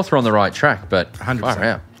think North are on the right track, but 100%. Far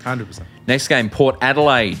out. 100%. Next game, Port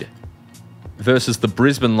Adelaide versus the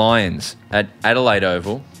Brisbane Lions at Adelaide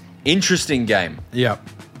Oval. Interesting game. Yep.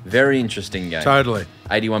 Very interesting game. Totally.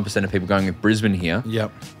 81% of people going with Brisbane here.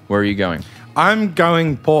 Yep. Where are you going? I'm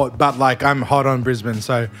going Port, but I'm hot on Brisbane,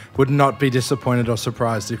 so would not be disappointed or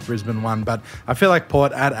surprised if Brisbane won. But I feel like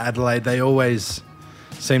Port at Adelaide, they always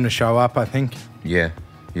seem to show up, I think. Yeah.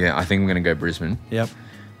 I think I'm going to go Brisbane. Yep.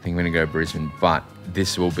 I think I'm going to go Brisbane. But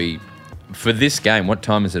this will be... For this game, what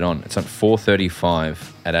time is it on? It's on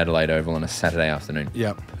 4:35 at Adelaide Oval on a Saturday afternoon.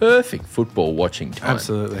 Yep. Perfect football watching time.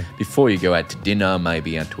 Absolutely. Before you go out to dinner,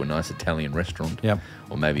 maybe out to a nice Italian restaurant. Yep.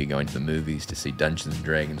 Or maybe you're going to the movies to see Dungeons &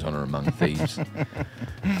 Dragons: Honor Among Thieves,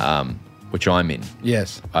 which I'm in.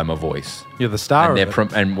 Yes. I'm a voice. You're the star And, of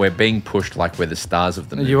it. and we're being pushed like we're the stars of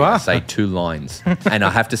the movie. You are. I say 2 lines. And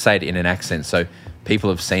I have to say it in an accent. So people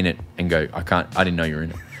have seen it and go, I didn't know you were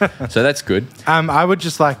in it. So that's good. I would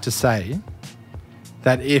just like to say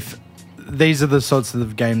that if these are the sorts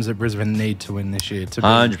of games that Brisbane need to win this year to be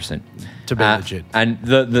 100%. To be legit. And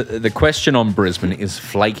the question on Brisbane is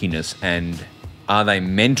flakiness and are they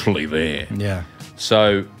mentally there? Yeah.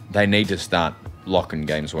 So they need to start locking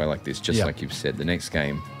games away like this, just Yep. like you've said. The next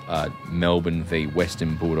game, Melbourne v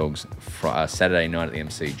Western Bulldogs, Saturday night at the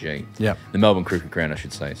MCG. Yep. The Melbourne Cricket Ground, I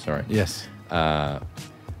should say, sorry. Yes.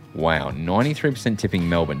 Wow, 93% tipping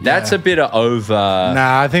Melbourne. That's a bit of over...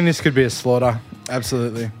 Nah, I think this could be a slaughter.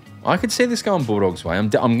 Absolutely. I could see this going Bulldogs' way. I'm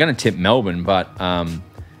going to tip Melbourne, but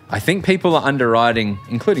I think people are underwriting,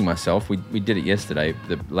 including myself. We did it yesterday,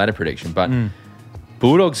 the ladder prediction, but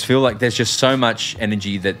Bulldogs feel like there's just so much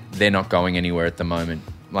energy that they're not going anywhere at the moment.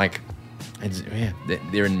 Like,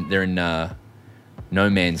 they're in no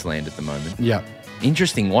man's land at the moment. Yeah.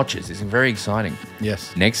 Interesting watches. It's very exciting.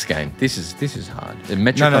 Yes. Next game. This is hard.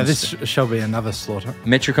 No, this shall be another slaughter.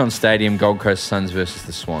 Metricon Stadium, Gold Coast Suns versus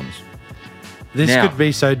the Swans. This Now- could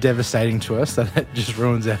be so devastating to us that it just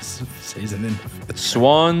ruins our season.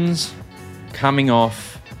 Swans coming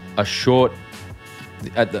off a short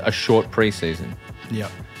preseason.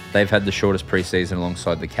 Yep. They've had the shortest preseason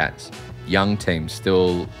alongside the Cats. Young team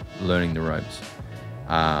still learning the ropes.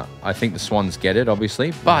 I think the Swans get it,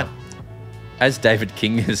 obviously, but as David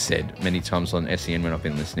King has said many times on SEN when I've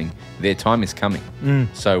been listening, their time is coming.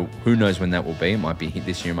 So who knows when that will be? It might be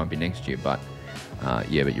this year, it might be next year, but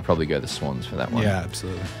but you probably go the Swans for that one. Yeah,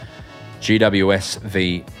 absolutely. GWS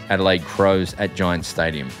v Adelaide Crows at Giants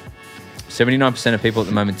Stadium. 79% of people at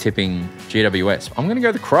the moment tipping GWS. I'm going to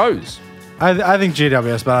go the Crows. I think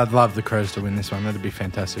GWS, but I'd love the Crows to win this one. That'd be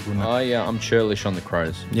fantastic, wouldn't it? I'm churlish on the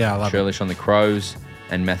Crows. Yeah, I love churlish on the Crows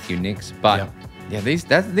and Matthew Nicks. But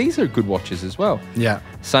these are good watches as well. Yeah.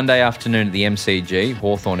 Sunday afternoon at the MCG,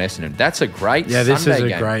 Hawthorn Essendon. That's a great Yeah, this Sunday is a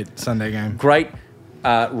game. great Sunday game. Great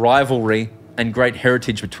rivalry and great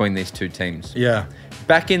heritage between these two teams. Yeah.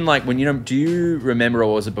 Back in do you remember,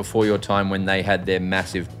 or was it before your time when they had their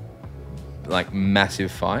massive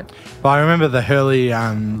fight? Well, I remember the Hurley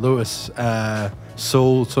Lewis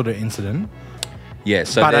Sewell sort of incident. Yeah,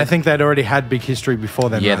 so but I think they'd already had big history before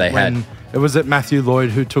then. Yeah, right? they had. It was at Matthew Lloyd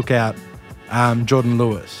who took out Jordan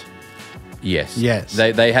Lewis. Yes. Yes.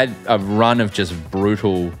 They had a run of just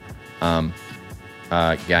brutal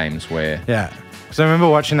games where... Yeah. Because I remember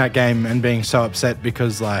watching that game and being so upset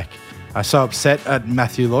because, I was so upset at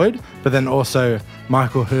Matthew Lloyd, but then also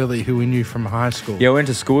Michael Hurley, who we knew from high school. Yeah, I went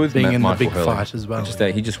to school with being in Michael the big Hurley. fight as well.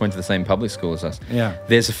 He just went to the same public school as us. Yeah.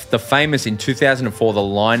 There's the famous, in 2004, the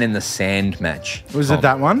line in the sand match. Was it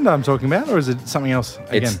that one that I'm talking about, or is it something else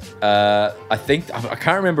again? It's, I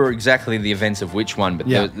can't remember exactly the events of which one, but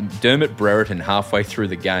Dermot Brereton, halfway through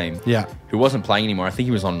the game, who wasn't playing anymore, I think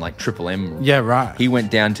he was on Triple M. Yeah, right. He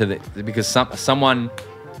went down to because someone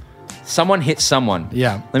hit someone.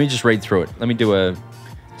 Yeah. Let me just read through it. Let me do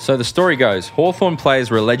So the story goes, Hawthorn players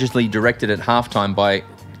were allegedly directed at halftime by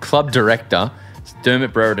club director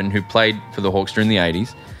Dermot Brereton, who played for the Hawks during the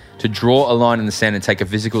 80s, to draw a line in the sand and take a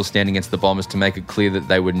physical stand against the Bombers to make it clear that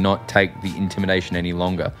they would not take the intimidation any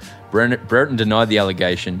longer. Brereton denied the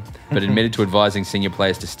allegation, but admitted to advising senior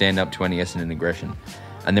players to stand up to any Essendon aggression.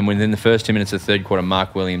 And then within the first 2 minutes of the third quarter,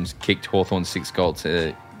 Mark Williams kicked Hawthorn's 6th goal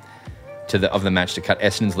of the match to cut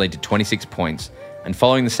Essendon's lead to 26 points. And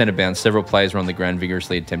following the centre bounce, several players were on the ground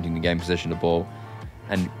vigorously attempting to gain possession of the ball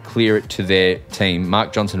and clear it to their team.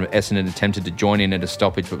 Mark Johnson of Essendon attempted to join in at a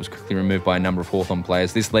stoppage but was quickly removed by a number of Hawthorn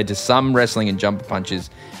players. This led to some wrestling and jumper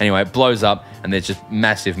punches. Anyway, it blows up and there's just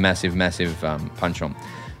massive punch on.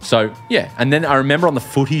 So, yeah. And then I remember on the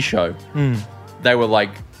footy show, they were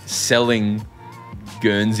selling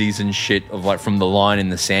Guernseys and shit of from the line in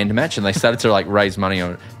the sand match, and they started to raise money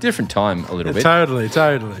on it. Different time a little bit. Totally.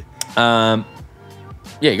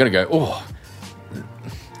 You got to go. Oh,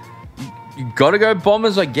 you got to go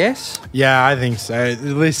Bombers, I guess. Yeah, I think so.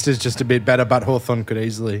 The list is just a bit better, but Hawthorn could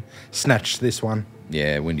easily snatch this one.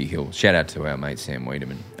 Yeah, Windy Hill. Shout out to our mate Sam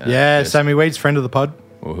Wiedemann. Sammy Weed's friend of the pod.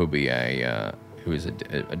 Well, he'll be who is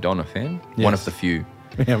a Donna fan. Yes. One of the few.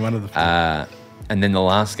 Yeah, one of the few. And then the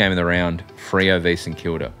last game of the round, Freo v St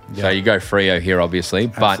Kilda. Yeah. So you go Freo here, obviously.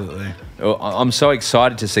 But Absolutely. I'm so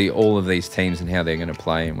excited to see all of these teams and how they're going to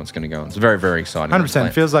play and what's going to go on. It's very, very exciting.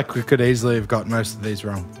 100%. Feels like we could easily have got most of these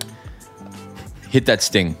wrong. Hit that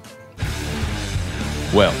sting.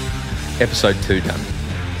 Well, episode 2 done.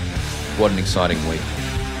 What an exciting week.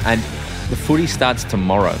 And the footy starts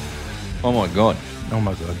tomorrow. Oh, my God. Oh,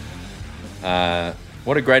 my God.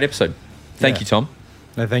 What a great episode. Thank you, Tom.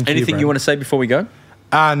 No, thank you. Anything you want to say before we go?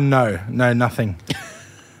 No, nothing.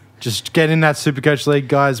 Just get in that Supercoach League,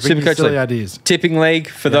 guys. Bring your silly ideas. Tipping League,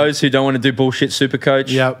 for those who don't want to do bullshit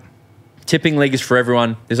Supercoach. Yep. Tipping League is for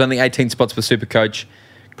everyone. There's only 18 spots for Supercoach.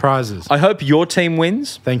 Prizes. I hope your team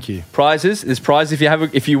wins. Thank you. Prizes. There's prizes.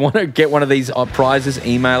 If you want to get one of these prizes,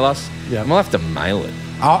 email us. Yeah. We'll have to mail it.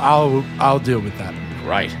 I'll deal with that.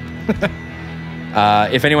 Great.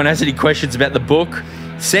 If anyone has any questions about the book,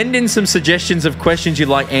 send in some suggestions of questions you'd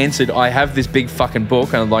like answered. I have this big fucking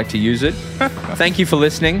book and I'd like to use it. Thank you for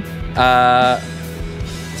listening.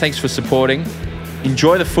 Thanks for supporting.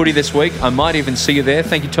 Enjoy the footy this week. I might even see you there.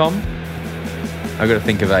 Thank you, Tom. I've got to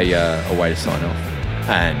think of a way to sign off.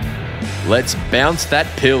 And let's bounce that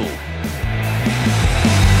pill.